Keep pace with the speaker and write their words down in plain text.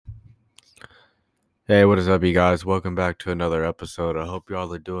Hey, what is up, you guys? Welcome back to another episode. I hope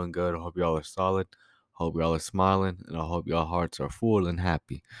y'all are doing good. I hope y'all are solid. Hope y'all are smiling, and I hope y'all hearts are full and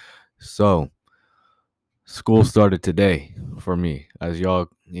happy. So, school started today for me.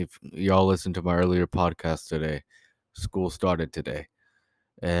 If y'all listened to my earlier podcast today, school started today,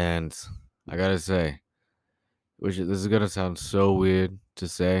 and I gotta say, this is gonna sound so weird to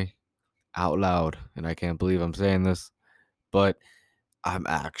say out loud, and I can't believe I'm saying this, but I'm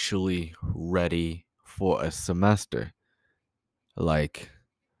actually ready for a semester. Like,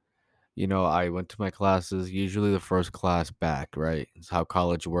 I went to my classes, usually the first class back, right? It's how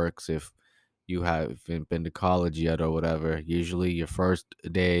college works. If you haven't been to college yet or whatever, usually your first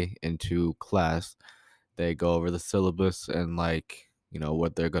day into class, they go over the syllabus and,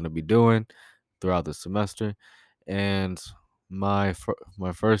 what they're going to be doing throughout the semester. And my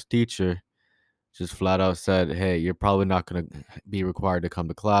first teacher just flat out said, "Hey, you're probably not going to be required to come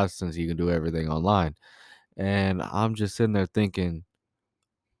to class since you can do everything online." And I'm just sitting there thinking,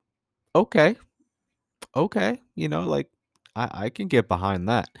 okay, okay, I can get behind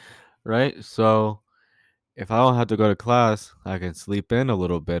that, right? So if I don't have to go to class, I can sleep in a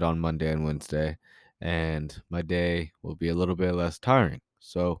little bit on Monday and Wednesday, and my day will be a little bit less tiring.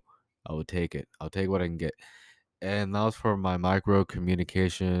 So I would take it. I'll take what I can get. And that was for my micro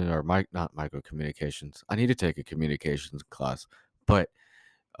communication or not micro communications. I need to take a communications class, but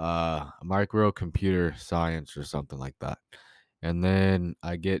micro computer science or something like that. And then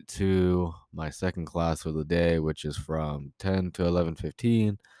I get to my second class of the day, which is from 10 to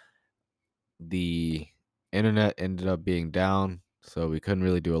 11:15. The internet ended up being down, so we couldn't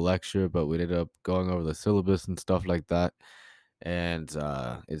really do a lecture, but we ended up going over the syllabus and stuff like that. And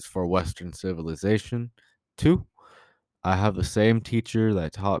it's for Western Civilization 2. I have the same teacher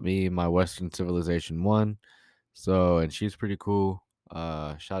that taught me my Western Civilization 1. So, and she's pretty cool.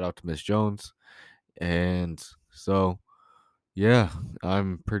 Shout out to Miss Jones. And so, yeah,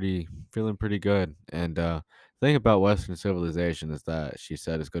 I'm pretty feeling pretty good. And thing about Western civilization is that she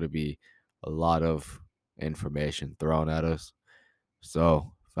said it's going to be a lot of information thrown at us.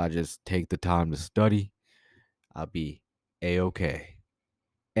 So if I just take the time to study, I'll be a-okay,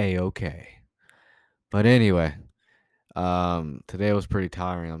 a-okay. But anyway, today was pretty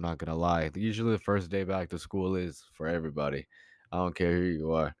tiring. I'm not gonna lie. Usually the first day back to school is for everybody. I don't care who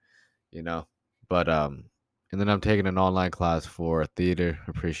you are, you know. But and then I'm taking an online class for theater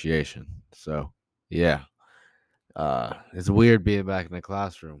appreciation. So yeah. It's weird being back in the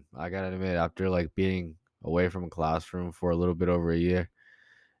classroom. I gotta admit, after like being away from a classroom for a little bit over a year,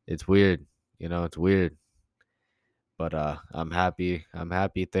 it's weird. It's weird. But I'm happy. I'm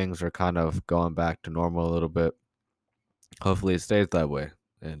happy things are kind of going back to normal a little bit. Hopefully it stays that way.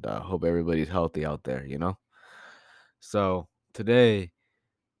 And hope everybody's healthy out there, So today's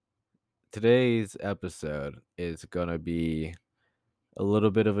episode is gonna be a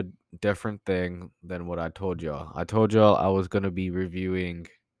little bit of a different thing than what I told y'all. I told y'all I was going to be reviewing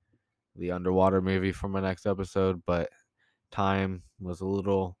the underwater movie for my next episode, but time was a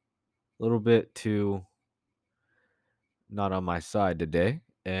little bit too not on my side today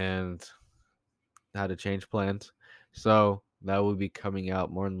and had to change plans. So that will be coming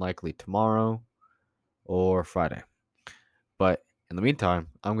out more than likely tomorrow or Friday. But in the meantime,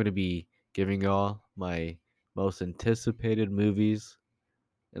 I'm going to be giving y'all my most anticipated movies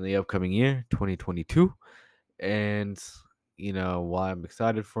in the upcoming year, 2022. And why I'm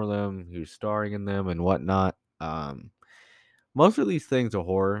excited for them, who's starring in them, and whatnot. Most of these things are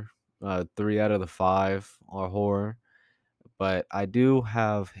horror. 3 out of the 5 are horror, but I do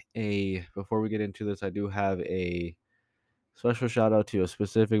have a. Before we get into this, I do have a special shout out to a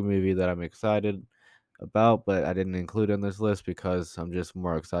specific movie that I'm excited about, but I didn't include in this list because I'm just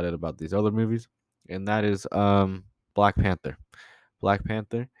more excited about these other movies, and that is Black Panther. Black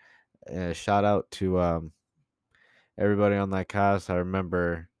Panther. Shout out to everybody on that cast. I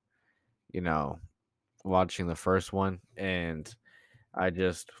remember, you know, watching the first one and I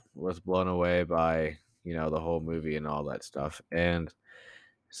just was blown away by, the whole movie and all that stuff. And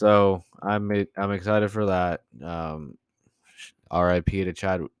so I'm excited for that. RIP to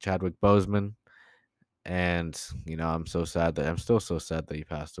Chadwick Boseman. And, I'm still so sad that he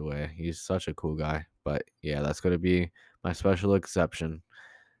passed away. He's such a cool guy. But yeah, that's going to be my special exception.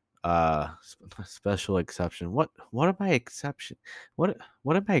 Special exception. What am I exception? What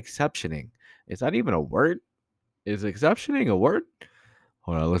am I exceptioning? Is that even a word? Is exceptioning a word?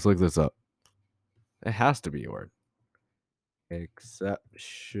 Hold on, let's look this up. It has to be a word.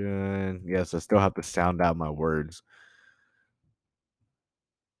 Exception. Yes, I still have to sound out my words.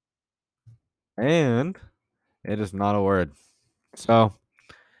 And it is not a word. So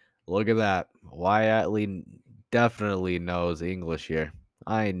Look at that. Wyatt Lee definitely knows English here.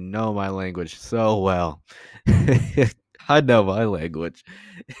 I know my language so well. I know my language.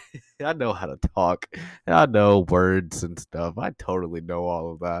 I know how to talk. I know words and stuff. I totally know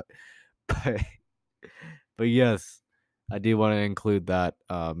all of that. But but yes, I do want to include that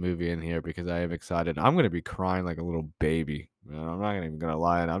movie in here because I am excited. I'm gonna be crying like a little baby. I'm not even gonna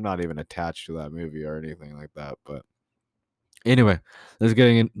lie, and I'm not even attached to that movie or anything like that. But anyway, let's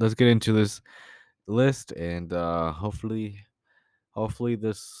get into this list, and hopefully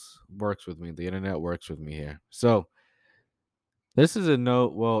this works with me. The internet works with me here. So this is a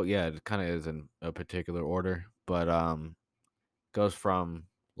note. Well, yeah, it kind of is in a particular order, but goes from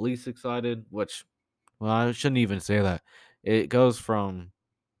least excited, which, well, I shouldn't even say that. It goes from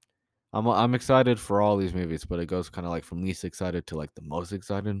I'm excited for all these movies, but it goes kind of like from least excited to like the most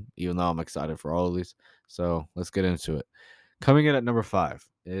excited, even though I'm excited for all of these. So let's get into it. Coming in at number 5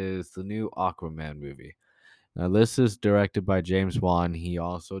 is the new Aquaman movie. Now this is directed by James Wan. He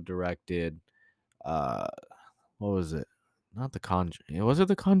also directed uh what was it? Not The Conjuring. Was it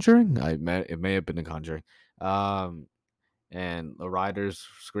The Conjuring? It may have been The Conjuring. Um and the writer's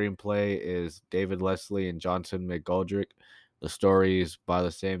screenplay is David Leslie and Johnson McGoldrick. The story is by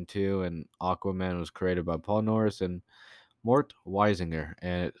the same two, and Aquaman was created by Paul Norris and Mort Weisinger,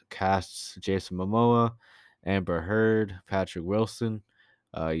 and it casts Jason Momoa, Amber Heard, Patrick Wilson,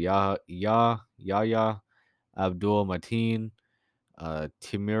 Yahya Abdul Mateen,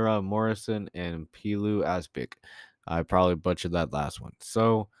 Timira Morrison, and Pilu Asbik. I probably butchered that last one.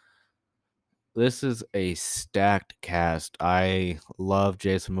 So this is a stacked cast. I love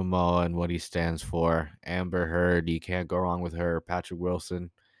Jason Momoa and what he stands for. Amber Heard, you can't go wrong with her. Patrick Wilson,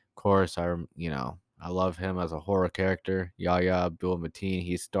 of course. I love him as a horror character. Yahya Abdul Mateen,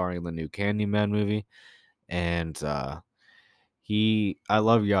 he's starring in the new Candyman movie, and I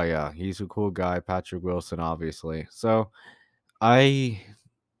love Yahya. He's a cool guy. Patrick Wilson, obviously. So I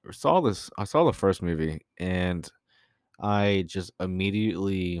I saw the first movie, and I just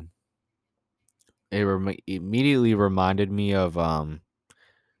immediately reminded me of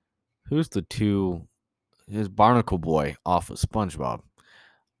who's the two his Barnacle Boy off of SpongeBob.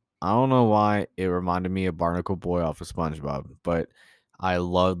 I don't know why it reminded me of Barnacle Boy off of SpongeBob, but I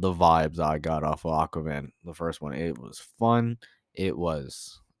love the vibes I got off of Aquaman, the first one. It was fun. It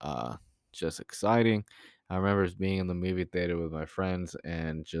was just exciting. I remember being in the movie theater with my friends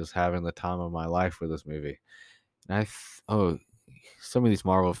and just having the time of my life for this movie. And some of these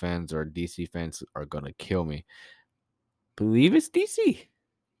Marvel fans or DC fans are gonna kill me. Believe it's DC.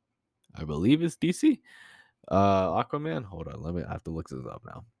 I believe it's DC. Aquaman. Hold on, I have to look this up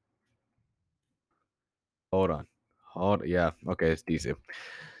now. Hold on. Yeah, okay, it's DC.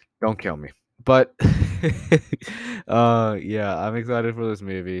 Don't kill me. But yeah, I'm excited for this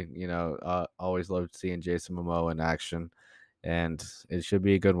movie. Always loved seeing Jason Momoa in action, and it should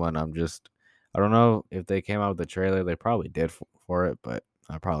be a good one. I don't know if they came out with the trailer. They probably did for it, but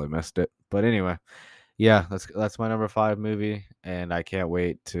I probably missed it. But anyway, yeah, that's my number 5 movie, and I can't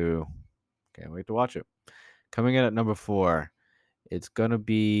wait to watch it. Coming in at number 4, it's gonna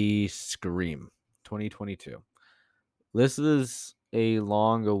be Scream 2022. This is a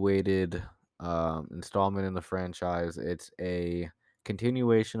long-awaited installment in the franchise. It's a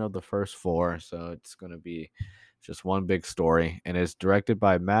continuation of the first 4, so it's gonna be just one big story, and it's directed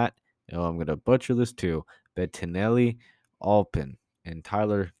by Matt. I'm gonna butcher this too. Bettinelli Alpin and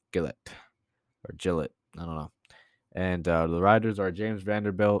Tyler Gillett. I don't know. And the writers are James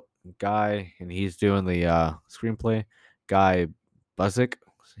Vanderbilt, Guy, and he's doing the screenplay. Guy Busick,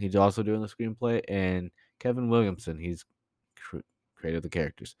 he's also doing the screenplay, and Kevin Williamson, he's created the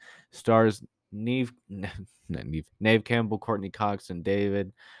characters. Stars Neve, not Neve Campbell, Courtney Cox, and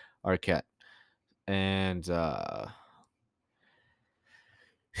David Arquette. And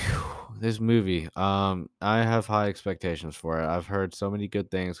this movie, I have high expectations for it. I've heard so many good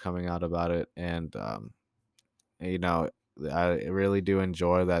things coming out about it, and you know, I really do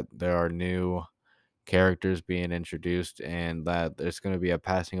enjoy that there are new characters being introduced and that there's going to be a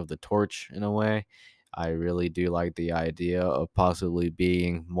passing of the torch in a way. I really do like the idea of possibly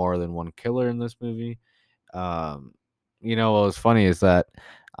being more than one killer in this movie. Um, what was funny is that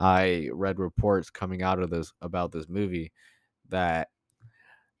I read reports coming out of this about this movie that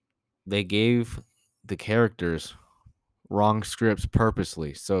they gave the characters wrong scripts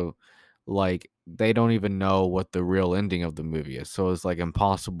purposely. So like they don't even know what the real ending of the movie is. So it's like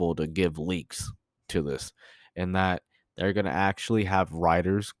impossible to give leaks to this. And that they're gonna actually have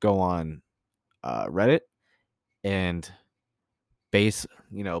writers go on Reddit and base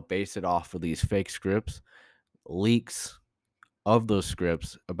it off of these fake scripts, leaks of those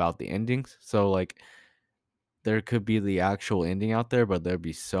scripts about the endings. So like there could be the actual ending out there, but there'd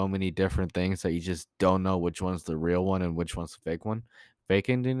be so many different things that you just don't know which one's the real one and which one's the fake one, fake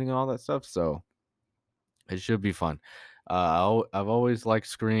ending and all that stuff. So it should be fun. I've always liked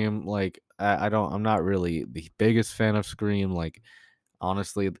Scream. Like I'm not really the biggest fan of Scream. Like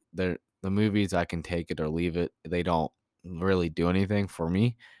honestly, they're the movies I can take it or leave it. They don't really do anything for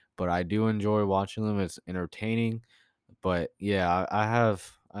me, but I do enjoy watching them. It's entertaining. But yeah, I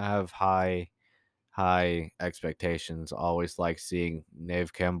have high expectations. Always like seeing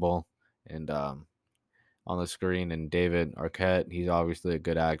Nave Campbell and on the screen, and David Arquette. He's obviously a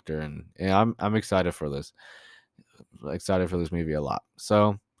good actor, and I'm excited for this. Excited for this movie a lot.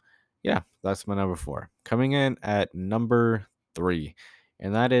 So yeah, that's my number 4. Coming in at number 3,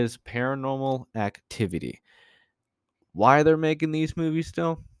 and that is Paranormal Activity. Why they're making these movies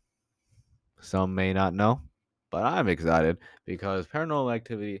still? Some may not know, but I'm excited because Paranormal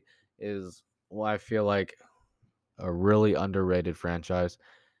Activity is what I feel like a really underrated franchise.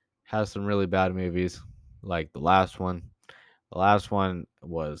 Has some really bad movies, like the last one. The last one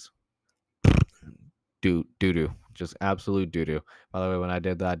was doo doo, just absolute doo doo. By the way, when I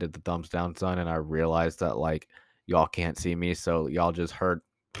did that, I did the thumbs down sign, and I realized that like y'all can't see me, so y'all just heard,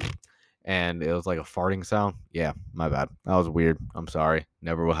 and it was like a farting sound. Yeah, my bad. That was weird. I'm sorry.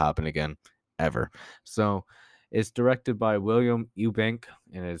 Never will happen again, ever. So, it's directed by William Eubank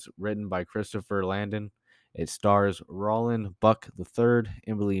and is written by Christopher Landon. It stars Roland Buck III,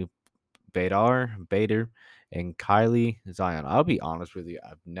 Emily Bader, and Kylie Zion. I'll be honest with you,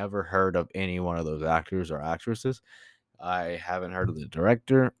 I've never heard of any one of those actors or actresses. I haven't heard of the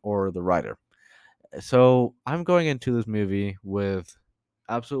director or the writer. So I'm going into this movie with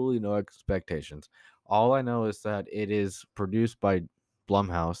absolutely no expectations. All I know is that it is produced by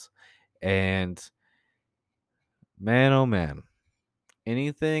Blumhouse, and man, oh man,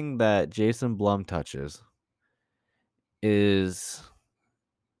 anything that Jason Blum touches is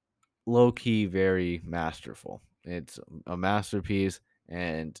low key very masterful. It's a masterpiece,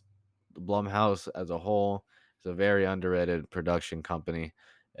 and Blumhouse as a whole is a very underrated production company,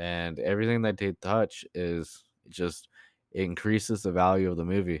 and everything that they touch is just it increases the value of the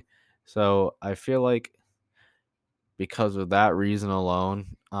movie. So I feel like because of that reason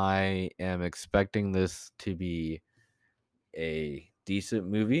alone, I am expecting this to be a decent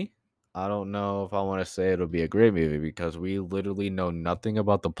movie. I don't know if I want to say it'll be a great movie because we literally know nothing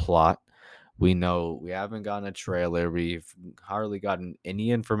about the plot. We know we haven't gotten a trailer. We've hardly gotten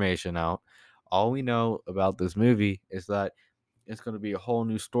any information out. All we know about this movie is that it's going to be a whole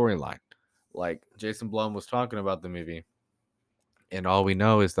new storyline. Like Jason Blum was talking about the movie, and all we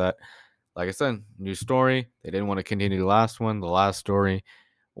know is that, like I said, new story. They didn't want to continue the last one. The last story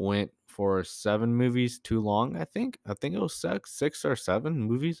went for 7 movies too long, I think. I think it was six or 7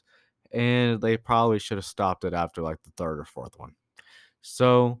 movies. And they probably should have stopped it after like the third or fourth one.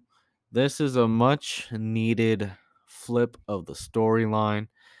 So this is a much needed flip of the storyline.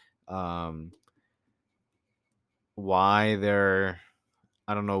 Um, why they're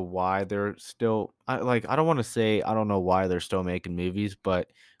I don't know why they're still I don't want to say I don't know why they're still making movies, but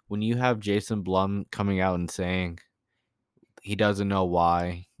when you have Jason Blum coming out and saying he doesn't know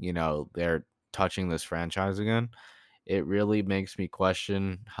why, they're touching this franchise again, it really makes me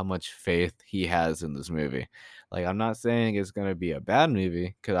question how much faith he has in this movie. Like I'm not saying it's going to be a bad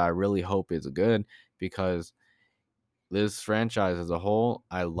movie cuz I really hope it's good because this franchise as a whole,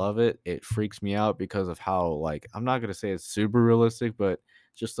 I love it. It freaks me out because of how like I'm not gonna say it's super realistic, but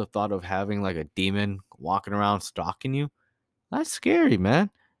just the thought of having like a demon walking around stalking you, that's scary, man.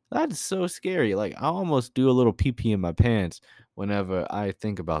 That is so scary. Like I almost do a little pee pee in my pants whenever I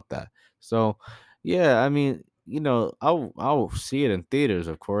think about that. So yeah, I mean, I'll see it in theaters,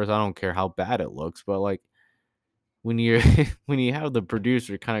 of course. I don't care how bad it looks, but like when you're when you have the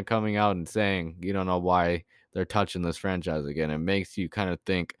producer kind of coming out and saying you don't know why they're touching this franchise again, it makes you kind of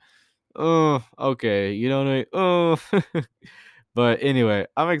think, oh, okay, you don't know, oh. But anyway,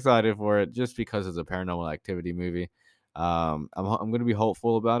 I'm excited for it just because it's a Paranormal Activity movie. I'm gonna be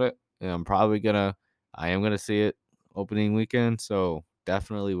hopeful about it, and I am gonna see it opening weekend, so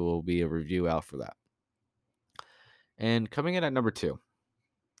definitely will be a review out for that. And coming in at number 2.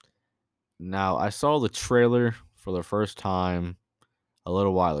 Now I saw the trailer for the first time a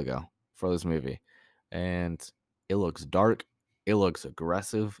little while ago for this movie, and it looks dark, it looks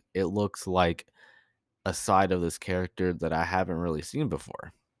aggressive, it looks like a side of this character that I haven't really seen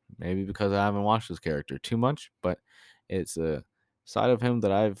before. Maybe because I haven't watched this character too much, but it's a side of him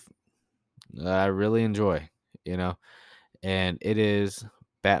that I really enjoy, you know. And it is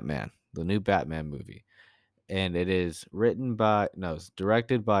Batman, the new Batman movie. and it's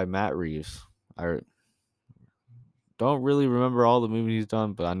directed by Matt Reeves. I don't really remember all the movies he's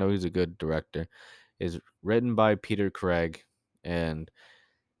done, but I know he's a good director. Is written by Peter Craig and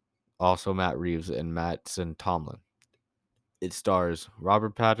also Matt Reeves and Mattson Tomlin. It stars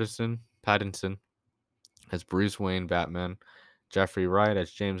Robert Pattinson as Bruce Wayne Batman, Jeffrey Wright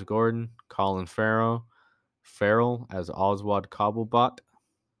as James Gordon, Colin Farrell as Oswald Cobblepot,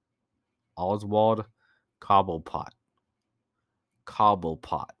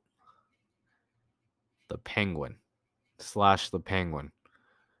 the Penguin / the Penguin.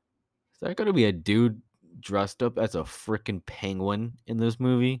 Is there gonna be a dude dressed up as a freaking penguin in this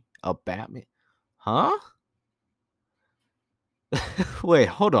movie? A Batman? Huh? Wait,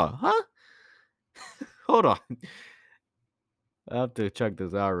 hold on. Huh? Hold on. I have to check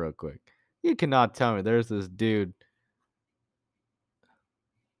this out real quick. You cannot tell me there's this dude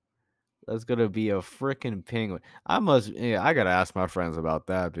that's gonna be a freaking penguin. I gotta ask my friends about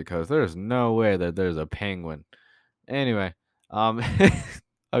that because there's no way that there's a penguin. Anyway, um,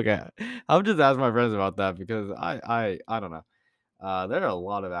 okay, I'll just ask my friends about that because I don't know. There are a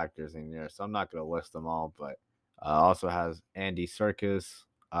lot of actors in here, so I'm not gonna list them all. But also has Andy Serkis,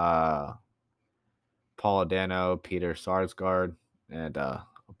 uh, Paul Dano, Peter Sarsgaard, and a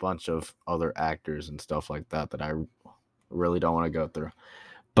bunch of other actors and stuff like that that I really don't want to go through.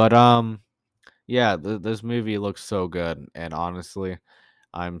 But yeah, this movie looks so good, and honestly,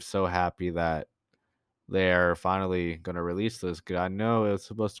 I'm so happy that they're finally gonna release this. 'Cause I know it's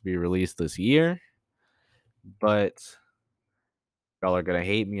supposed to be released this year, but y'all are gonna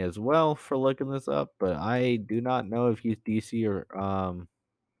hate me as well for looking this up. But I do not know if he's DC or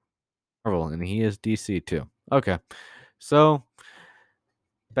Marvel, and he is DC too. Okay, so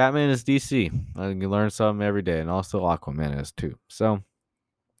Batman is DC. You learn something every day, and also Aquaman is too. So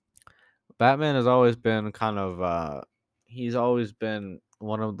Batman has always been he's always been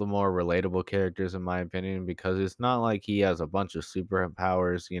one of the more relatable characters in my opinion because it's not like he has a bunch of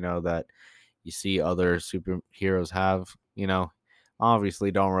superpowers, that you see other superheroes have, Obviously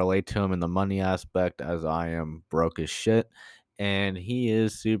don't relate to him in the money aspect as I am broke as shit and he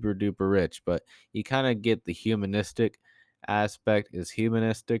is super duper rich, but you kind of get the humanistic aspect. Is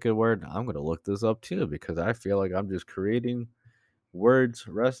humanistic a word? I'm going to look this up too because I feel like I'm just creating words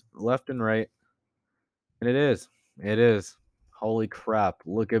left and right. And it is. It is. Holy crap.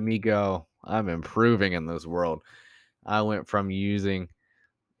 Look at me go. I'm improving in this world. I went from using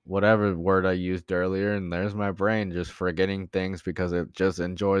whatever word I used earlier, and there's my brain just forgetting things because it just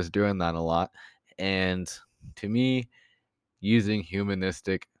enjoys doing that a lot. And to me, using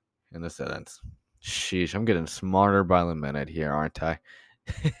humanistic in the sentence. Sheesh, I'm getting smarter by the minute here, aren't I?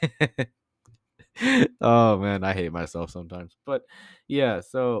 Oh man, I hate myself sometimes. But yeah,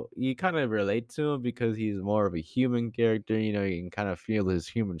 so you kind of relate to him because he's more of a human character. You can kind of feel his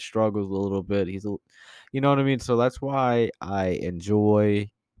human struggles a little bit. You know what I mean? So that's why I enjoy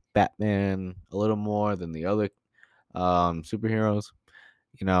Batman a little more than the other superheroes.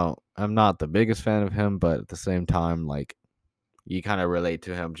 I'm not the biggest fan of him, but at the same time, like you kind of relate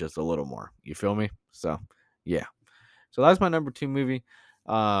to him just a little more. You feel me? So yeah. So that's my number 2 movie.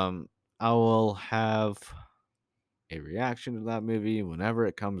 I will have a reaction to that movie whenever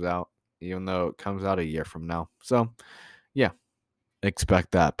it comes out, even though it comes out a year from now. So, yeah,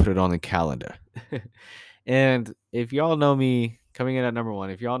 expect that. Put it on the calendar. And if y'all know me coming in at number 1,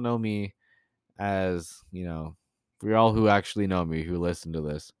 if y'all know me as, for y'all who actually know me, who listen to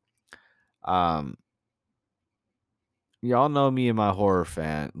this, um, y'all know me and my horror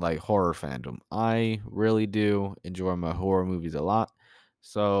fandom. I really do enjoy my horror movies a lot.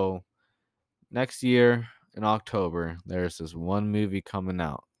 So, next year in October, there's this one movie coming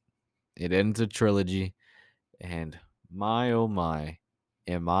out. It ends a trilogy, and my oh my,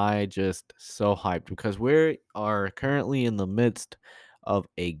 am I just so hyped because we are currently in the midst of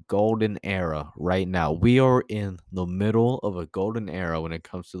a golden era right now. We are in the middle of a golden era when it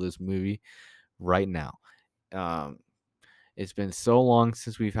comes to this movie right now. Um, it's been so long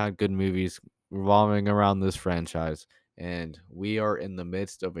since we've had good movies revolving around this franchise, and we are in the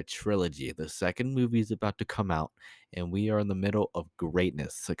midst of a trilogy. The second movie is about to come out, and we are in the middle of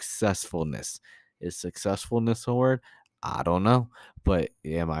greatness, successfulness. Is successfulness a word? I don't know, but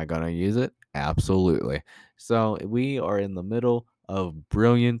am I going to use it? Absolutely. So we are in the middle of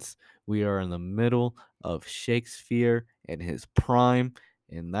brilliance. We are in the middle of Shakespeare and his prime,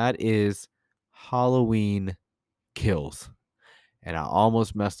 and that is Halloween Kills. And I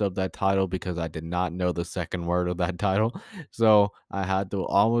almost messed up that title because I did not know the second word of that title. So I had to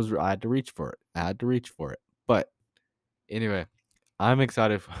reach for it. But anyway, I'm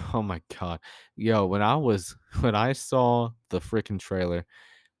excited for oh my god. Yo, when I saw the freaking trailer,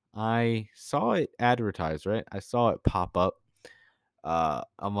 I saw it advertised, right? I saw it pop up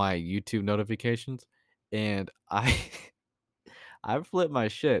on my YouTube notifications and I I flipped my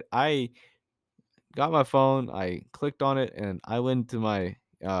shit. I got my phone, I clicked on it and I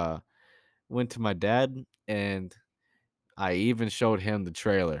uh went to my dad and I even showed him the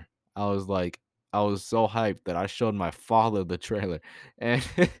trailer. I was like, I was so hyped that I showed my father the trailer, and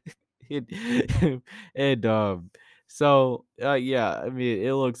it, and yeah, I mean,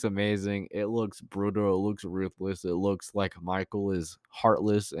 it looks amazing. It looks brutal. It looks ruthless. It looks like Michael is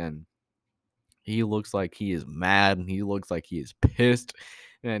heartless, and he looks like he is mad. And he looks like he is pissed,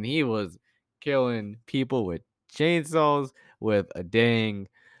 and he was killing people with chainsaws with a dang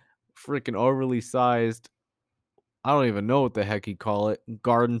freaking overly sized I don't even know what the heck he call it,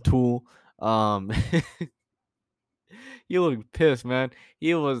 garden tool. Um, he looked pissed, man.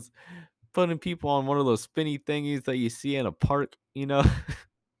 He was putting people on one of those spinny thingies that you see in a park, you know,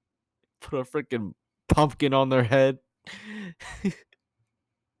 put a freaking pumpkin on their head. It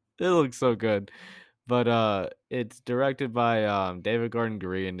looks so good. But it's directed by David Gordon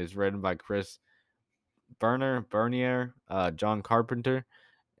Green, is written by Chris Bernier, John Carpenter,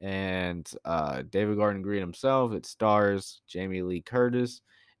 and David Gordon Green himself. It stars Jamie Lee Curtis.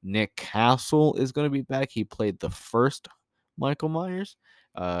 Nick Castle is going to be back. He played the first Michael Myers.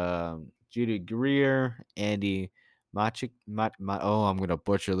 Judy Greer, Andy oh, I'm going to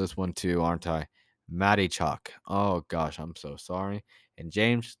butcher this one too, aren't I? Matty Chalk. Oh gosh, I'm so sorry. And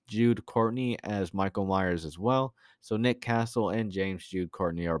James Jude Courtney as Michael Myers as well. So Nick Castle and James Jude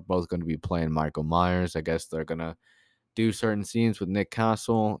Courtney are both going to be playing Michael Myers. I guess they're going to do certain scenes with Nick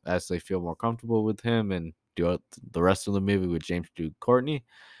Castle as they feel more comfortable with him and do the rest of the movie with James Duke Courtney.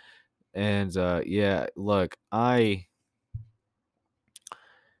 And yeah, look, I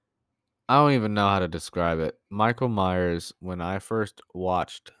don't even know how to describe it. Michael Myers, when I first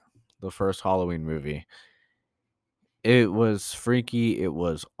watched the first Halloween movie, it was freaky, it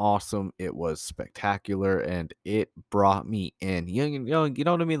was awesome, it was spectacular, and it brought me in. You know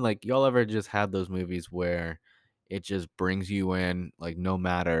what I mean? Like y'all ever just had those movies where it just brings you in, like you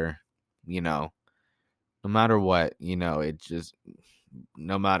know, no matter what, it just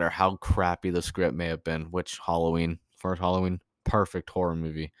no matter how crappy the script may have been, which first Halloween, perfect horror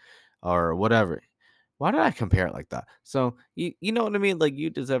movie, or whatever. Why did I compare it like that? So you know what I mean? Like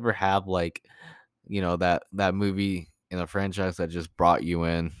you just ever have like that movie in a franchise that just brought you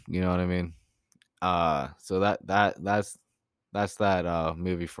in. You know what I mean? So that's that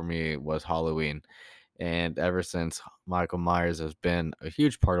movie for me was Halloween, and ever since Michael Myers has been a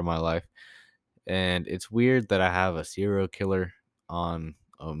huge part of my life. And it's weird that I have a serial killer on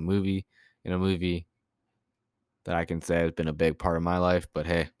a movie that I can say has been a big part of my life, but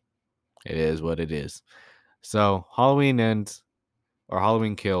hey, it is what it is. So Halloween ends or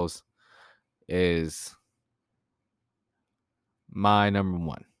Halloween Kills is my number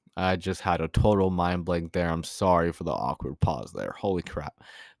one. I just had a total mind blank there. I'm sorry for the awkward pause there. Holy crap.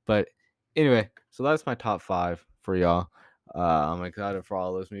 But anyway, so that's my top five for y'all. I'm excited for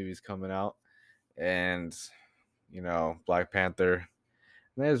all those movies coming out. And, Black Panther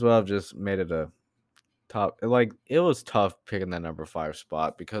may as well have just made it a top. Like, it was tough picking that number five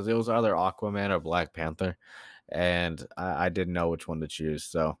spot because it was either Aquaman or Black Panther. And I didn't know which one to choose.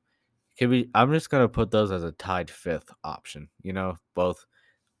 So, I'm just going to put those as a tied fifth option. Both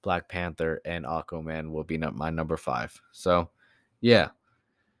Black Panther and Aquaman will be my number five. So, yeah.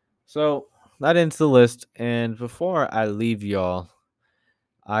 So, that ends the list. And before I leave y'all,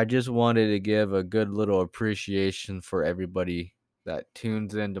 I just wanted to give a good little appreciation for everybody that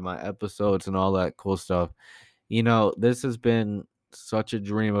tunes into my episodes and all that cool stuff. This has been such a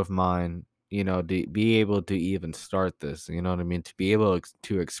dream of mine, to be able to even start this, you know what I mean? To be able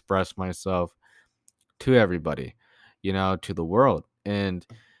to express myself to everybody, to the world. And,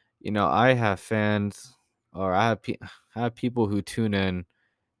 I have fans or I have people who tune in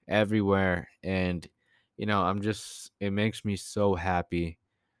everywhere. And, it makes me so happy.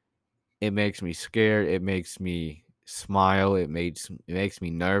 It makes me scared. It makes me smile. It makes me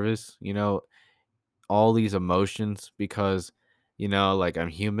nervous. All these emotions because like I'm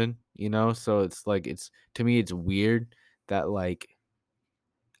human. So it's like it's to me it's weird that like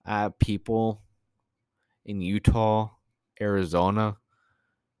I have people in Utah, Arizona,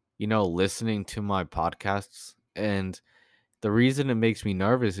 listening to my podcasts. And the reason it makes me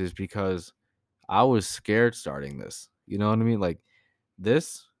nervous is because I was scared starting this. You know what I mean? Like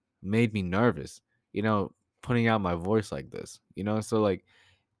this made me nervous, putting out my voice like this, so like,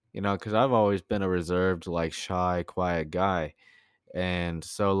 because I've always been a reserved, like shy, quiet guy. And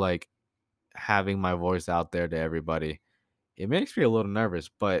so like having my voice out there to everybody, it makes me a little nervous,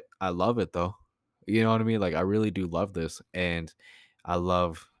 but I love it though. You know what I mean? Like I really do love this, and I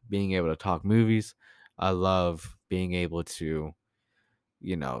love being able to talk movies. I love being able to,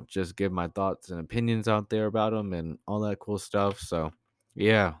 just give my thoughts and opinions out there about them and all that cool stuff. So,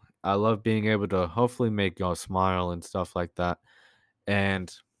 yeah, I love being able to hopefully make y'all smile and stuff like that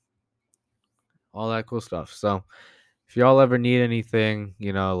and all that cool stuff. So, if y'all ever need anything,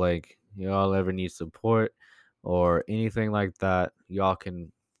 like y'all ever need support or anything like that, y'all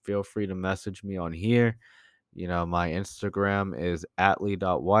can feel free to message me on here. My Instagram is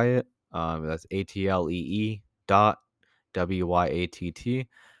atlee.wyatt. That's ATLEE dot WYATT.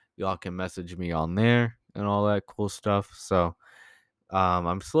 Y'all can message me on there and all that cool stuff. So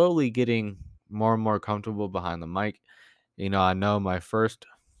I'm slowly getting more and more comfortable behind the mic. I know my first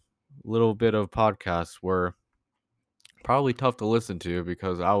little bit of podcasts were probably tough to listen to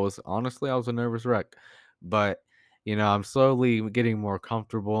because I was a nervous wreck. But I'm slowly getting more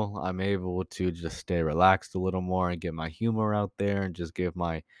comfortable. I'm able to just stay relaxed a little more and get my humor out there and just give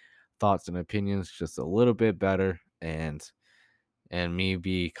my thoughts and opinions just a little bit better and me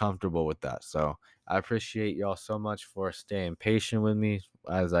be comfortable with that. So I appreciate y'all so much for staying patient with me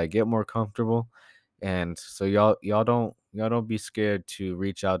as I get more comfortable. And so y'all don't be scared to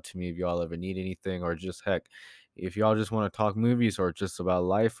reach out to me if y'all ever need anything, or just heck, if y'all just want to talk movies or just about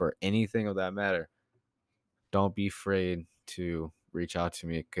life or anything of that matter, don't be afraid to reach out to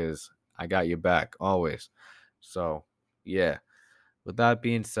me because I got your back always. So yeah. With that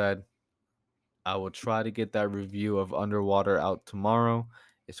being said, I will try to get that review of Underwater out tomorrow.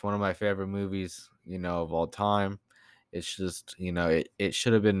 It's one of my favorite movies, of all time. It's just, it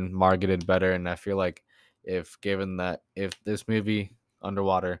should have been marketed better. And I feel like if this movie,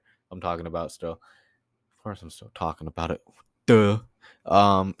 Underwater, I'm talking about still, of course, I'm still talking about it. Duh.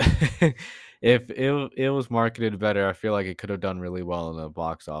 Um, if it was marketed better, I feel like it could have done really well in the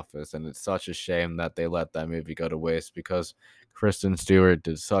box office, and it's such a shame that they let that movie go to waste because Kristen Stewart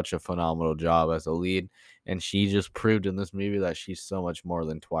did such a phenomenal job as a lead, and she just proved in this movie that she's so much more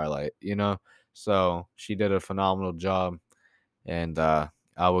than Twilight, So she did a phenomenal job, and I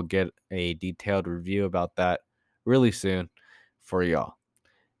will get a detailed review about that really soon for y'all.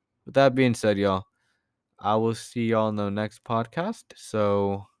 With that being said, y'all, I will see y'all in the next podcast.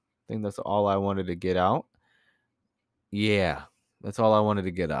 So I think that's all I wanted to get out. Yeah, that's all I wanted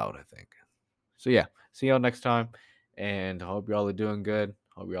to get out, I think. So yeah, see y'all next time. And I hope y'all are doing good.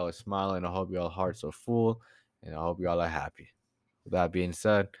 Hope y'all are smiling. I hope y'all hearts are full. And I hope y'all are happy. With that being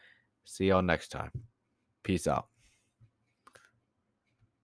said, see y'all next time. Peace out.